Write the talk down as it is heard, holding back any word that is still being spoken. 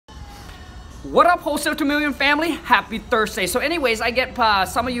What up, Wholesale to Million family? Happy Thursday. So anyways, I get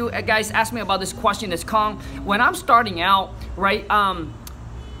some of you guys ask me about this question. It's Khang. When I'm starting out, right,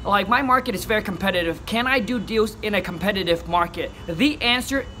 like my market is very competitive. Can I do deals in a competitive market? The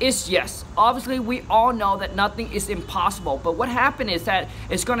answer is yes. Obviously, we all know that nothing is impossible. But what happened is that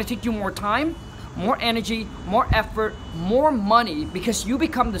it's going to take you more time, more energy, more effort, more money, because you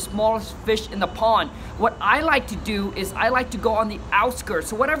become the smallest fish in the pond. What I like to do is I like to go on the outskirts.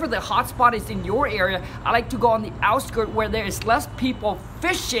 So whatever the hot spot is in your area, I like to go on the outskirts where there is less people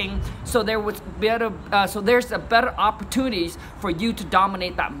fishing, so there's a better opportunities for you to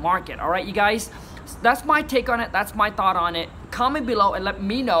dominate that market. All right, you guys, that's my take on it. That's my thought on it. Comment below and let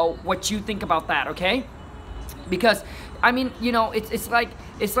me know what you think about that. Okay, because I mean, you know, it's like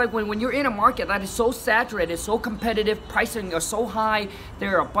when you're in a market that is so saturated, so competitive, pricing is so high,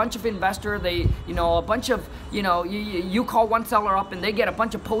 there are a bunch of investors, you call one seller up and they get a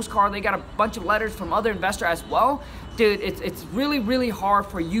bunch of postcards, they got a bunch of letters from other investors as well. Dude, it's really hard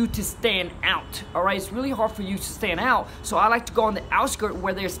for you to stand out. All right, it's really hard for you to stand out. So I like to go on the outskirts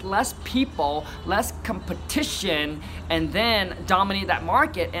where there's less people, less competition, and then dominate that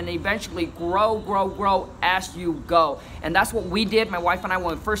market and eventually grow as you go. And that's what we did. My wife and I,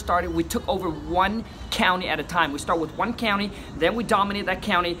 when we first started, we took over one county at a time. We start with one county, then we dominate that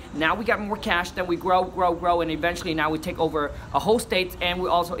county. Now we got more cash, then we grow, and eventually now we take over a whole state, and we're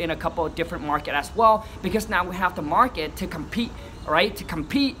also in a couple of different markets as well, because now we have the market to compete, right? To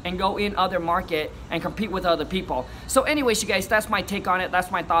compete and go in other market and compete with other people. So anyways, you guys, that's my take on it.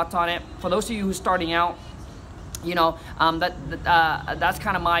 That's my thoughts on it. For those of you who's starting out, you know, that's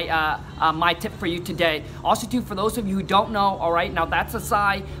kind of my tip for you today. Also too, for those of you who don't know, all right, now that's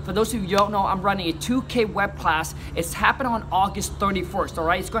aside, for those of you who don't know, I'm running a 2K web class. It's happening on August 31st, all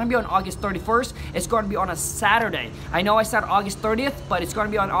right? It's going to be on August 31st. It's going to be on a Saturday. I know I said August 30th, but it's going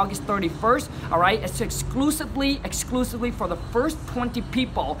to be on August 31st, all right? It's exclusively for the first 20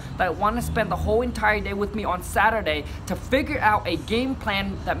 people that want to spend the whole entire day with me on Saturday to figure out a game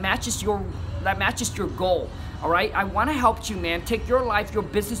plan that matches your goal. All right, I want to help you, man, take your life, your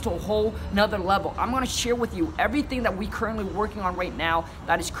business to a whole nother level. I'm going to share with you everything that we currently working on right now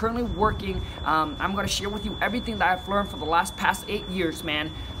that is currently working. I'm going to share with you everything that I've learned for the past 8 years,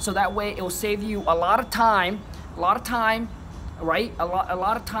 man. So that way it will save you a lot of time, right? A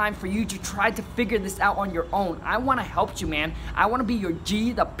lot of time for you to try to figure this out on your own. I want to help you, man. I want to be your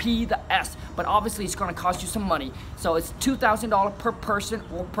G, the P, the S, but obviously it's going to cost you some money. So it's $2,000 per person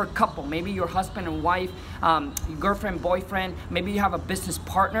or per couple. Maybe your husband and wife, your girlfriend, boyfriend, maybe you have a business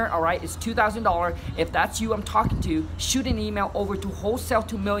partner, all right? It's $2,000. If that's you I'm talking to, shoot an email over to Wholesale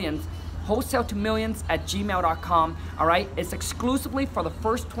to Millions, wholesale2millions@gmail.com. all right? It's exclusively for the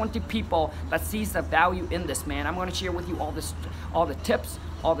first 20 people that sees the value in this, man. I'm going to share with you all the tips,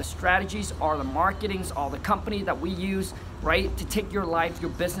 all the strategies, all the marketings, all the company that we use, right, to take your life, your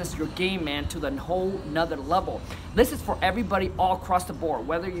business, your game, man, to the whole nother level. This is for everybody all across the board.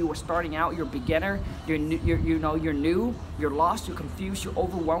 Whether you are starting out, you're a beginner, you're new, you're lost, you're confused, you're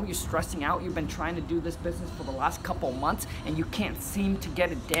overwhelmed, you're stressing out, you've been trying to do this business for the last couple of months and you can't seem to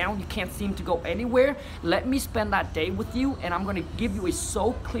get it down, you can't seem to go anywhere. Let me spend that day with you, and I'm going to give you a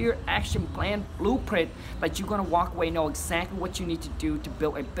so clear action plan blueprint that you're going to walk away, know exactly what you need to do to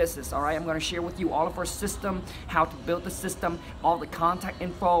build a business. All right, I'm going to share with you all of our system, how to build the system, all the contact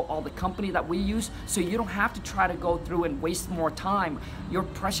info, all the company that we use, so you don't have to try to go through and waste more time, your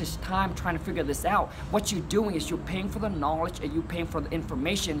precious time, trying to figure this out. What you're doing is you're paying for the knowledge and you're paying for the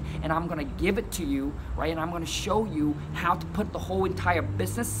information, and I'm going to give it to you, right? And I'm going to show you how to put the whole entire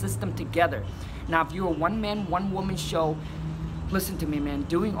business system together. Now, if you're a one-man, one-woman show, listen to me, man.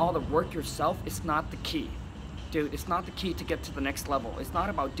 Doing all the work yourself is not the key. Dude, it's not the key to get to the next level. It's not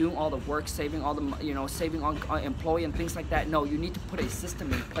about doing all the work, saving all the, saving on employee and things like that. No, you need to put a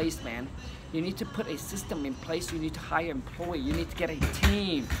system in place, man. You need to put a system in place. You need to hire employee. You need to get a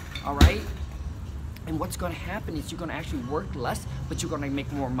team, all right? And what's going to happen is you're going to actually work less, but you're going to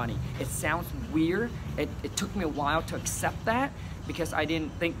make more money. It sounds weird. It took me a while to accept that, because I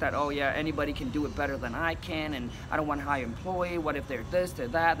didn't think that, oh yeah, anybody can do it better than I can, and I don't want to hire an employee. What if they're this, they're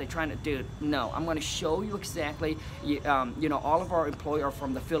that, they're trying to do it? No, I'm going to show you exactly. All of our employees are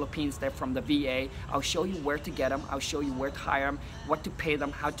from the Philippines. They're from the VA. I'll show you where to get them. I'll show you where to hire them, what to pay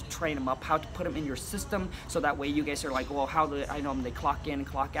them, how to train them up, how to put them in your system, so that way you guys are like, well, how do I know them? They clock in and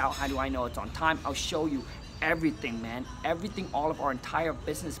clock out. How do I know it's on time? I'll show you everything, man. Everything, all of our entire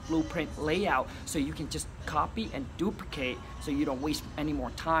business blueprint layout, so you can just copy and duplicate, so you don't waste any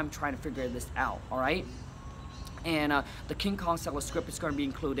more time trying to figure this out, all right? And the King Kong seller script is going to be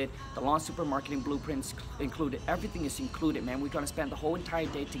included. The launch super marketing blueprints included. Everything is included, man. We're going to spend the whole entire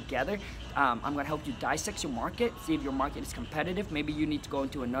day together. I'm going to help you dissect your market, see if your market is competitive. Maybe you need to go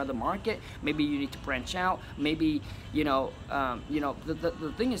into another market. Maybe you need to branch out. Maybe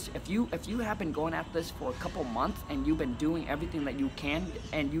the thing is, if you have been going at this for a couple months and you've been doing everything that you can,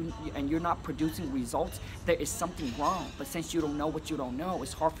 and you're not producing results, there is something wrong. But since you don't know what you don't know,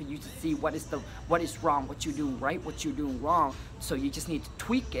 it's hard for you to see what is wrong, what you're doing right, what you're doing wrong. So you just need to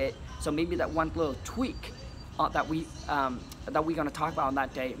tweak it. So maybe that one little tweak that we're gonna talk about on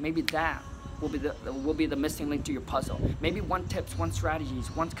that day, maybe that will be the missing link to your puzzle. Maybe one tips, one strategies,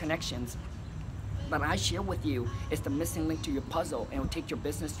 one connections that I share with you is the missing link to your puzzle, and will take your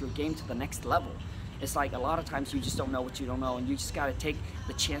business, your game to the next level. It's like a lot of times you just don't know what you don't know, and you just gotta take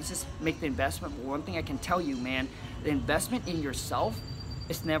the chances, make the investment. But one thing I can tell you, man, the investment in yourself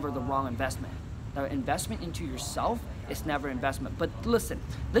is never the wrong investment. The investment into yourself is never investment. But listen,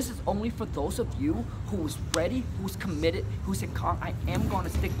 this is only for those of you who's ready, who's committed, who said, Khang, I am going to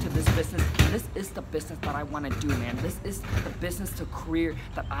stick to this business. This is the business that I want to do, man. This is the business to career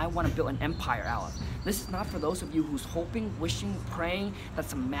that I want to build an empire out of. This is not for those of you who's hoping, wishing, praying that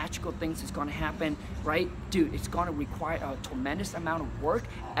some magical things is going to happen, right? Dude, it's going to require a tremendous amount of work,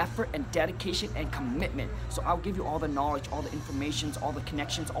 effort, and dedication and commitment. So I'll give you all the knowledge, all the informations, all the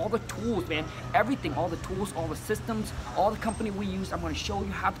connections, all the tools, man. Everything, all the tools, all the systems, all the company we use. I'm going to show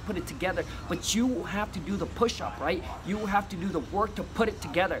you how to put it together, but you will have to do the push-up, right? You will have to do the work to put it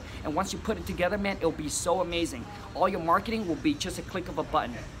together. And once you put it together, man, it'll be so amazing. All your marketing will be just a click of a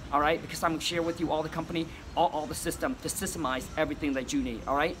button, all right? Because I'm going to share with you all the company, all the system to systemize everything that you need,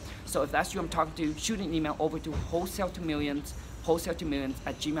 all right? So if that's you I'm talking to, shoot an email over to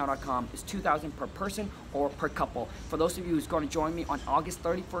wholesale2millions@gmail.com. It's $2,000 per person or per couple. For those of you who's going to join me on August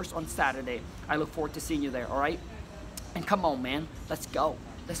 31st on Saturday, I look forward to seeing you there, all right? And come on, man, let's go.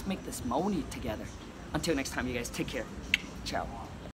 Let's make this money together. Until next time, you guys, take care. Ciao.